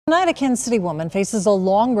Tonight, a Kansas City woman faces a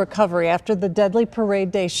long recovery after the deadly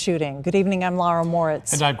Parade Day shooting. Good evening, I'm Laura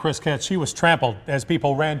Moritz. And I'm Chris Katz. She was trampled as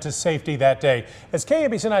people ran to safety that day. As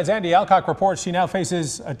KMBC 9's Andy Alcock reports, she now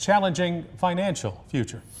faces a challenging financial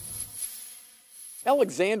future.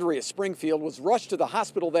 Alexandria Springfield was rushed to the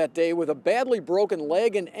hospital that day with a badly broken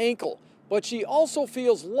leg and ankle, but she also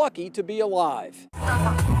feels lucky to be alive.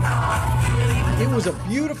 It was a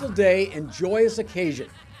beautiful day and joyous occasion.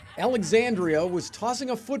 Alexandria was tossing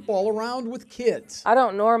a football around with kids. I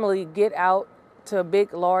don't normally get out to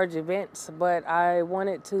big, large events, but I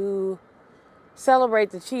wanted to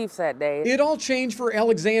celebrate the Chiefs that day. It all changed for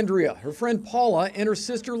Alexandria, her friend Paula, and her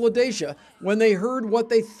sister LaDacia when they heard what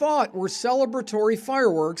they thought were celebratory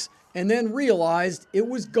fireworks and then realized it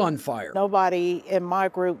was gunfire. Nobody in my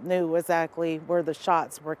group knew exactly where the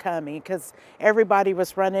shots were coming because everybody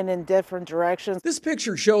was running in different directions. This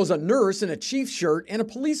picture shows a nurse in a Chiefs shirt and a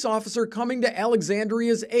police officer coming to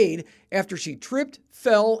Alexandria's aid after she tripped,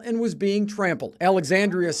 fell, and was being trampled.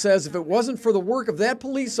 Alexandria says if it wasn't for the work of that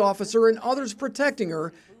police officer and others protecting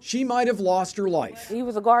her, she might have lost her life. He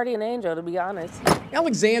was a guardian angel, to be honest.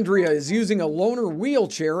 Alexandria is using a loaner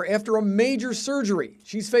wheelchair after a major surgery.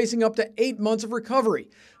 She's facing up to 8 months of recovery.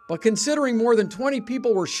 But considering more than 20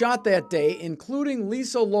 people were shot that day, including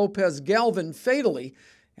Lisa Lopez Galvin fatally,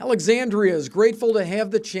 Alexandria is grateful to have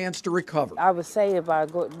the chance to recover. I was saved by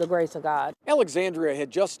the grace of God. Alexandria had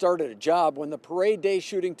just started a job when the Parade Day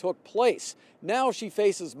shooting took place. Now she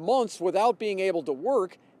faces months without being able to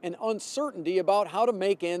work and uncertainty about how to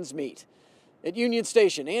make ends meet. At Union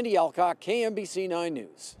Station, Andy Alcock, KMBC 9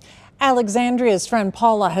 News. Alexandria's friend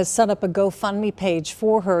Paula has set up a GoFundMe page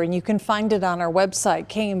for her, and you can find it on our website,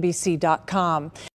 kmbc.com.